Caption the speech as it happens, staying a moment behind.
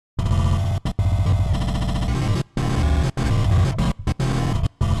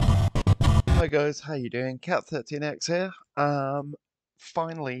Hi guys, how you doing? katt13x here.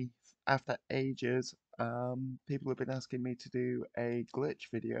 Finally, after ages, people have been asking me to do a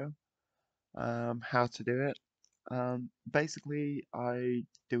glitch video. How to do it. Basically, I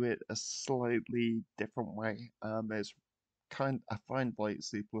do it a slightly different way. I find like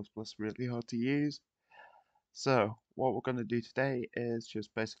C++ really hard to use. So what we're gonna do today is just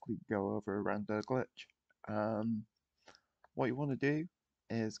basically go over a random glitch. Um, what you want to do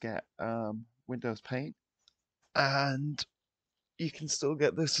is get Windows Paint and you can still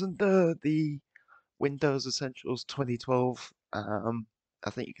get this under the Windows Essentials 2012. I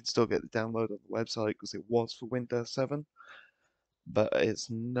think you can still get the download on the website because it was for Windows 7, but it's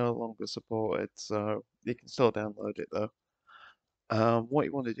no longer supported, so you can still download it though. What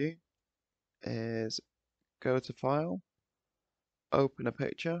you want to do is go to File, open a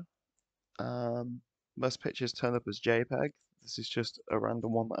picture. Um, Most pictures turn up as JPEG. This is just a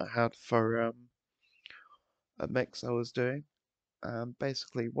random one that I had for a mix I was doing.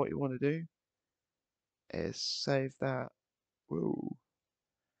 Basically, what you want to do is save that. Woo,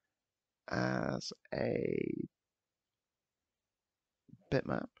 as a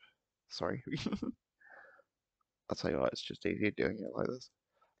bitmap. Sorry. I'll tell you what, it's just easier doing it like this.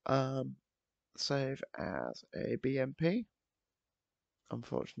 Um, Save as a BMP,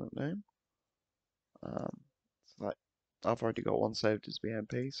 unfortunate name. It's like I've already got one saved as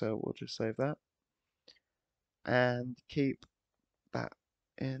BMP, so we'll just save that. And keep that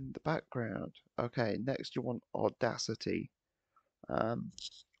in the background. Okay, next you want Audacity. Um,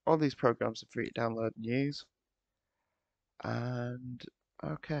 all these programs are free to download and use. And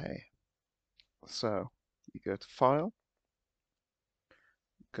okay, so you go to File,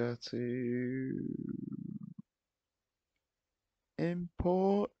 go to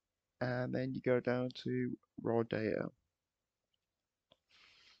Import, and then you go down to raw data.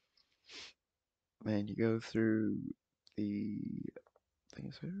 Then you go through the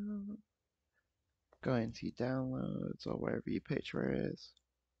things here, go into your downloads or wherever your picture is,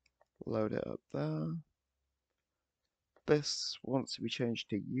 load it up there. This wants to be changed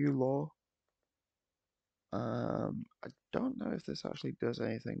to ULAW. I don't know if this actually does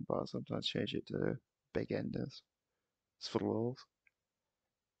anything, but I sometimes change it to big enders. It's for laws.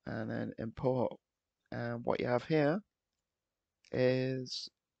 And then import. And what you have here is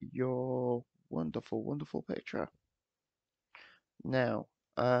your wonderful, wonderful picture. Now,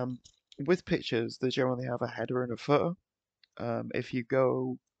 with pictures, they generally have a header and a footer. If you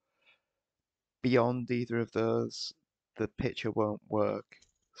go beyond either of those, the picture won't work.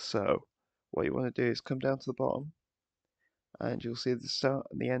 So, what you want to do is come down to the bottom, and you'll see the start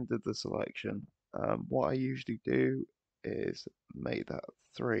and the end of the selection. What I usually do is make that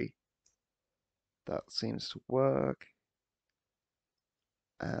 3. That seems to work.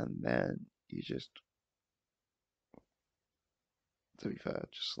 And then you just, to be fair,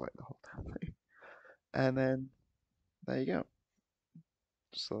 just select the whole damn thing. And then there you go.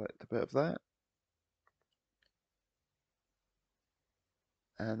 Select a bit of that.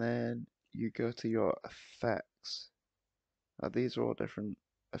 And then you go to your effects. Now these are all different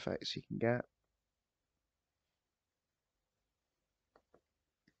effects you can get.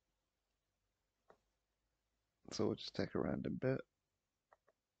 So we'll just take a random bit.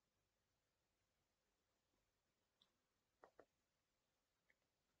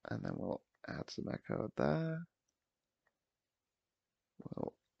 And then we'll add some echo there.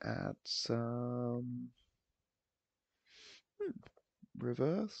 We'll add some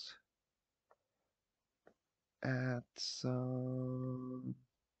reverse. Add some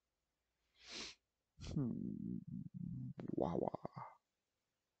wah wah.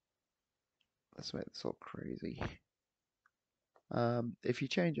 Let's make this all crazy. If you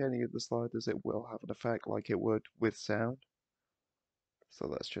change any of the sliders, it will have an effect like it would with sound. So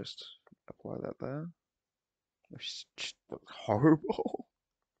let's just apply that there. Which just looks horrible.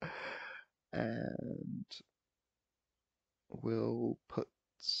 And we'll put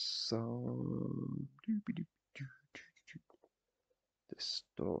some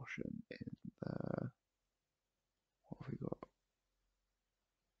distortion in there. What have we got?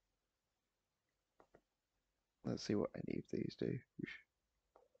 Let's see what any of these do.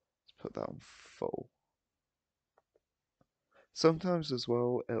 Let's put that on full. Sometimes as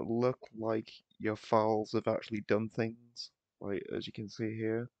well, it'll look like your files have actually done things, like as you can see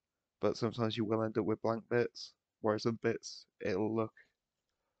here, but sometimes you will end up with blank bits, whereas other bits, it'll look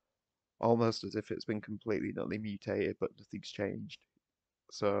almost as if it's been completely nutty mutated, but nothing's changed.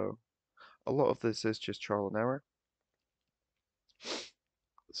 So a lot of this is just trial and error.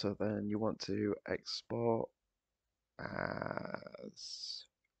 So then you want to export as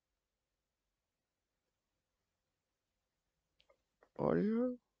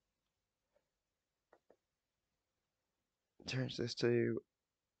audio. Change this to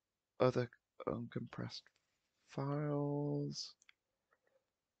other uncompressed files.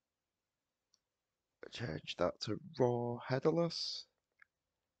 Change that to raw headerless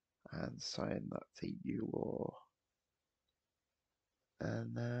and sign that to ULAW.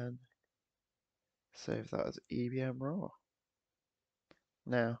 And then save that as EBM raw.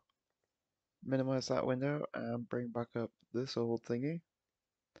 Now, minimize that window and bring back up this old thingy.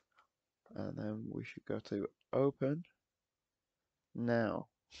 And then we should go to open. Now,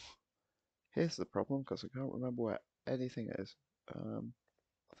 here's the problem because I can't remember where anything is. I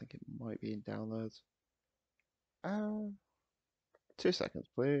think it might be in downloads. 2 seconds,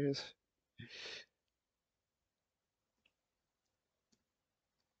 please.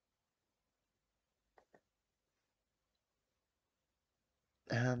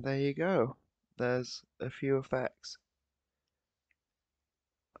 And there you go. There's a few effects.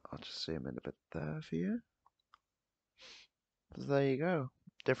 I'll just zoom in a bit there for you. So there you go.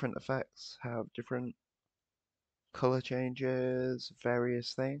 Different effects have different color changes,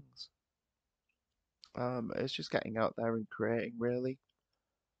 various things. It's just getting out there and creating really,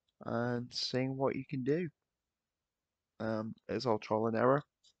 and seeing what you can do. It's all trial and error.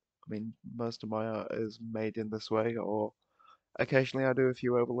 I mean, most of my art is made in this way, or occasionally I do a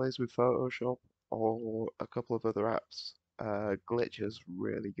few overlays with Photoshop or a couple of other apps. Glitch is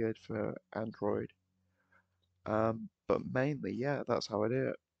really good for Android. But mainly, yeah, that's how I do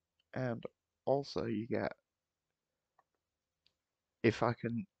it. And also, you get, if I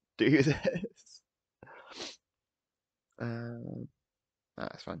can do this, um,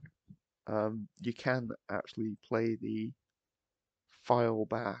 that's fine. You can actually play the file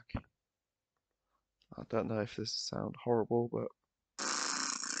back. I don't know if this sounds horrible, but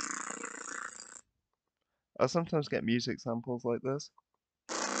I sometimes get music samples like this.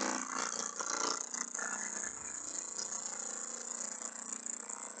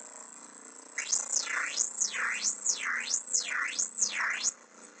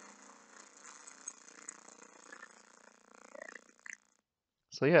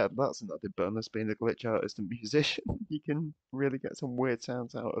 So yeah, that's another bonus being a glitch artist and musician. You can really get some weird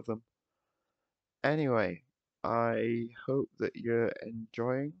sounds out of them. Anyway, I hope that you're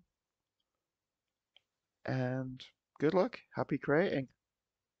enjoying and good luck. Happy creating.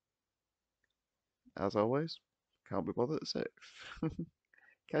 As always, can't be bothered, so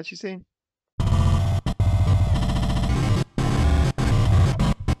catch you soon.